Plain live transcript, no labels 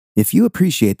If you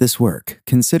appreciate this work,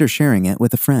 consider sharing it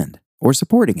with a friend or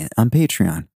supporting it on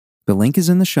Patreon. The link is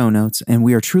in the show notes, and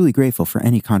we are truly grateful for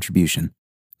any contribution.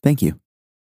 Thank you.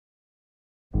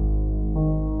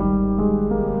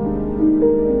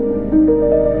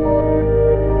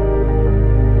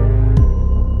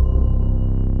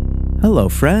 Hello,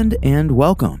 friend, and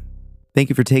welcome. Thank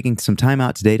you for taking some time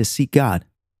out today to seek God.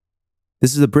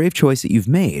 This is a brave choice that you've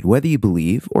made, whether you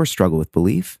believe or struggle with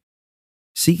belief.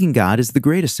 Seeking God is the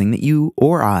greatest thing that you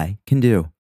or I can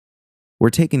do. We're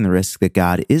taking the risk that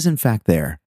God is in fact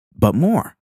there, but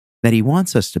more, that He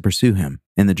wants us to pursue Him,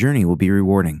 and the journey will be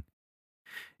rewarding.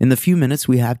 In the few minutes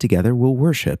we have together, we'll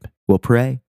worship, we'll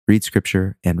pray, read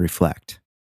Scripture, and reflect.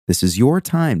 This is your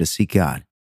time to seek God.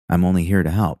 I'm only here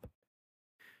to help.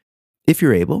 If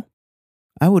you're able,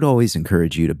 I would always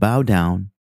encourage you to bow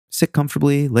down, sit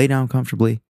comfortably, lay down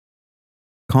comfortably.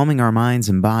 Calming our minds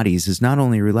and bodies is not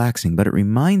only relaxing, but it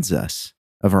reminds us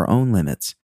of our own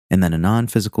limits and that a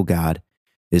non-physical God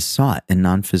is sought in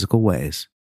non-physical ways.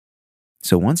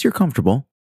 So once you're comfortable,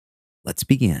 let's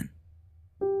begin.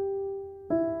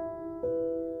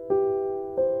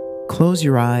 Close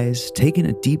your eyes, take in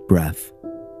a deep breath.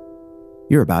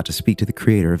 You're about to speak to the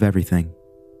Creator of everything.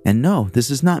 And no, this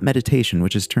is not meditation,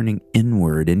 which is turning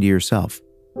inward into yourself.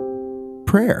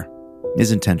 Prayer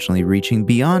is intentionally reaching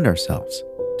beyond ourselves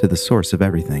to the source of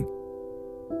everything.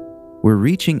 We're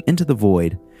reaching into the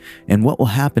void, and what will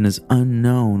happen is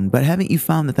unknown, but haven't you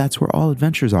found that that's where all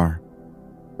adventures are?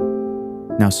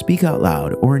 Now speak out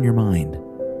loud or in your mind.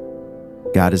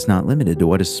 God is not limited to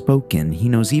what is spoken. He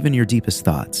knows even your deepest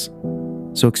thoughts.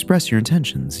 So express your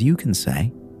intentions. You can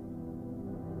say,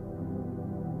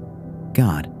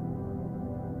 God,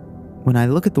 when I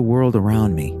look at the world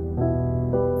around me,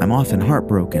 I'm often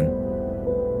heartbroken.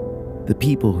 The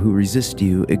people who resist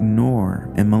you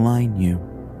ignore and malign you.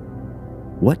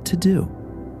 What to do?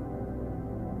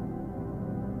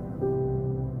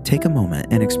 Take a moment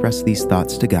and express these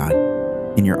thoughts to God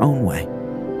in your own way.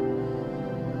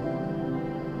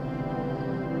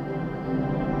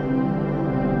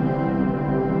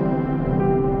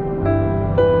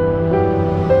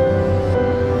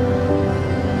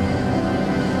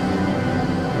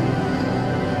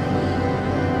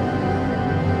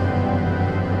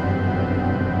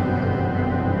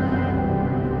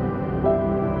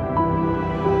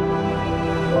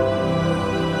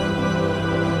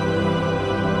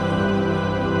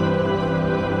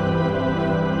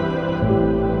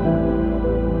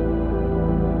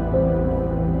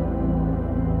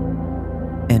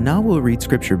 And now we'll read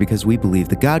Scripture because we believe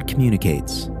that God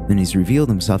communicates, and He's revealed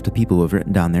Himself to people who have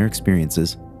written down their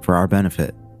experiences for our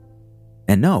benefit.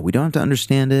 And no, we don't have to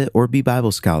understand it or be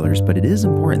Bible scholars, but it is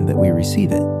important that we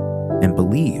receive it and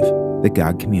believe that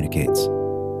God communicates.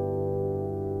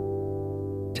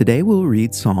 Today we'll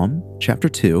read Psalm chapter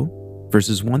 2,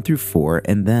 verses 1 through 4,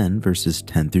 and then verses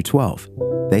 10 through 12.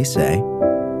 They say,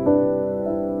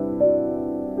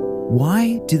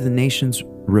 "Why do the nations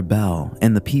rebel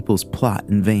and the peoples plot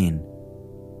in vain?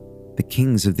 The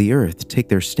kings of the earth take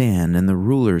their stand, and the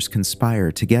rulers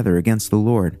conspire together against the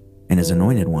Lord and His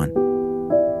anointed one.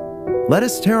 Let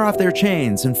us tear off their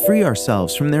chains and free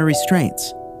ourselves from their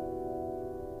restraints.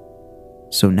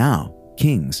 So now,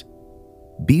 kings,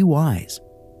 be wise,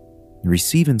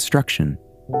 receive instruction.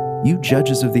 You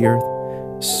judges of the earth,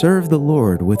 serve the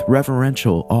Lord with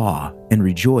reverential awe and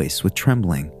rejoice with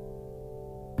trembling.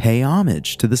 Pay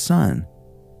homage to the Son,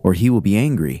 or He will be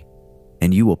angry,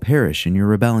 and you will perish in your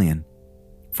rebellion,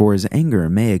 for His anger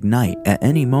may ignite at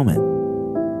any moment.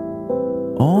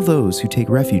 All those who take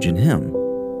refuge in Him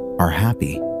are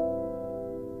happy."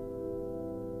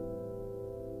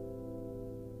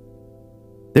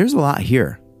 There's a lot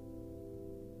here.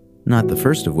 Not the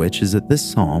first of which is that this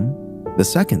psalm, the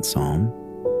second psalm,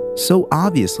 so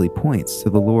obviously points to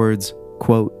the Lord's,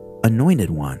 quote, anointed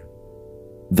one,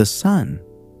 the Son,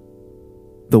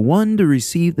 the one to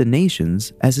receive the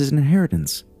nations as His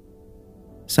inheritance.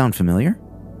 Sound familiar?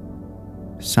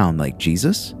 Sound like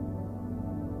Jesus?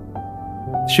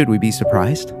 Should we be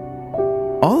surprised?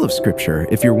 All of Scripture,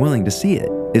 if you're willing to see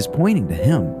it, is pointing to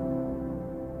Him.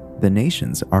 The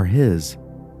nations are His.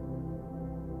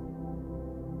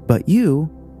 But you,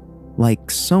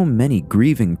 like so many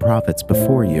grieving prophets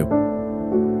before you,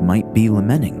 might be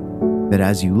lamenting that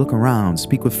as you look around,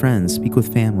 speak with friends, speak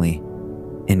with family,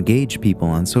 engage people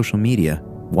on social media,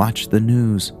 watch the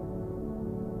news,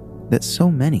 that so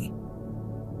many,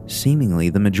 seemingly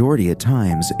the majority at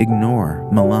times, ignore,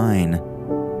 malign,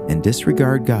 and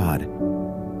disregard God,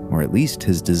 or at least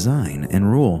His design and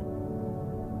rule.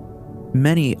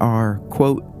 Many are,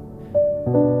 quote,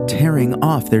 tearing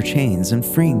off their chains and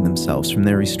freeing themselves from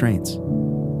their restraints.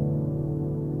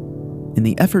 In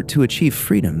the effort to achieve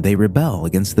freedom, they rebel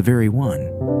against the very one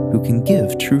who can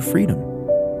give true freedom.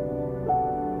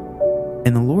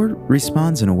 And the Lord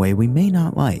responds in a way we may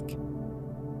not like.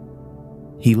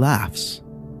 He laughs.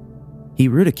 He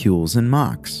ridicules and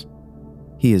mocks.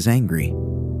 He is angry.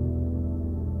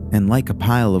 And like a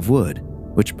pile of wood,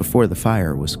 which before the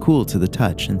fire was cool to the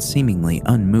touch and seemingly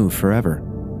unmoved forever,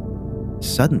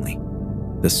 suddenly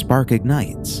the spark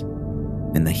ignites,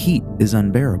 and the heat is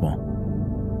unbearable.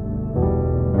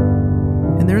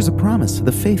 And there is a promise to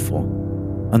the faithful.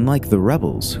 Unlike the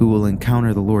rebels who will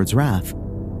encounter the Lord's wrath,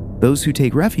 those who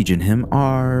take refuge in Him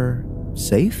are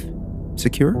safe,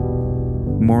 secure,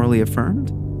 morally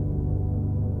affirmed?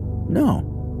 No.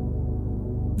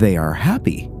 They are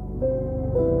happy.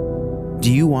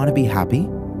 Do you want to be happy?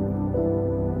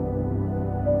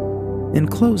 In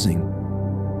closing,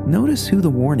 notice who the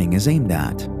warning is aimed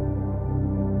at.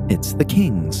 It's the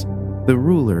kings, the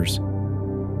rulers.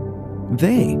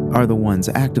 They are the ones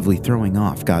actively throwing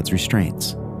off God's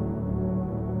restraints.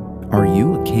 Are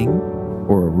you a king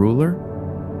or a ruler?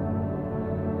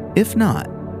 If not,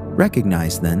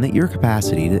 recognize then that your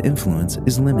capacity to influence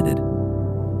is limited.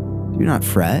 Do not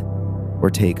fret or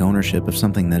take ownership of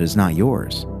something that is not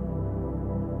yours.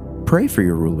 Pray for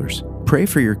your rulers. Pray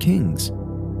for your kings.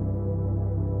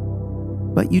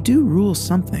 But you do rule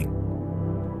something.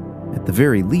 At the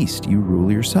very least, you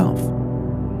rule yourself,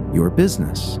 your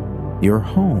business, your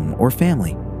home or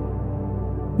family.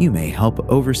 You may help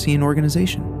oversee an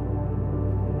organization.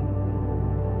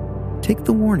 Take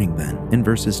the warning then in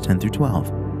verses 10 through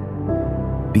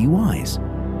 12. Be wise.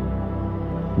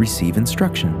 Receive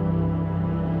instruction.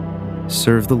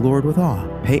 Serve the Lord with awe.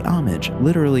 Pay homage,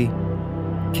 literally,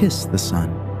 kiss the Son.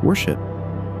 Worship.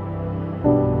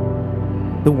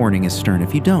 The warning is stern.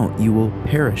 If you don't, you will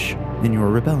perish in your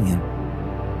rebellion.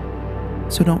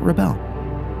 So don't rebel.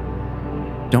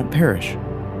 Don't perish.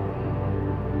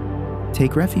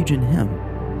 Take refuge in Him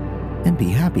and be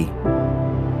happy.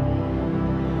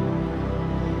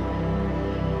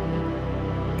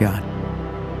 God,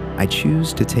 I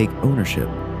choose to take ownership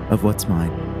of what's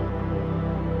mine.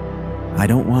 I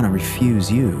don't want to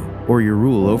refuse You or Your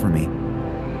rule over me.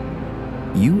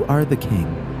 You are the King,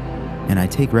 and I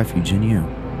take refuge in You.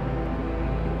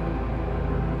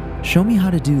 Show me how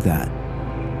to do that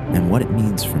and what it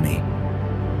means for me.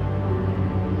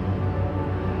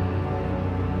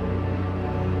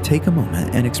 Take a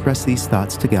moment and express these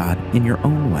thoughts to God in your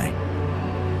own way.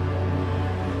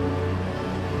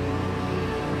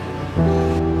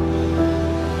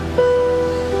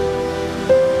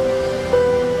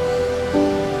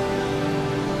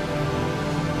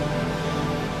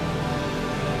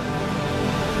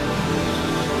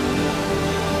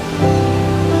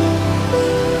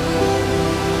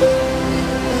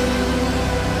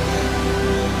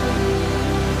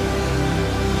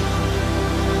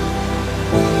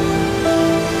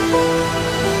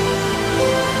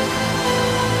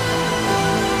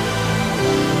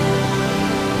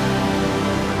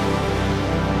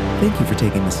 Thank you for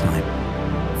taking this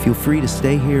time. Feel free to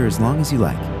stay here as long as you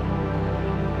like.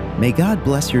 May God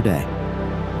bless your day,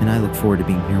 and I look forward to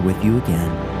being here with you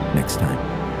again next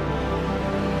time.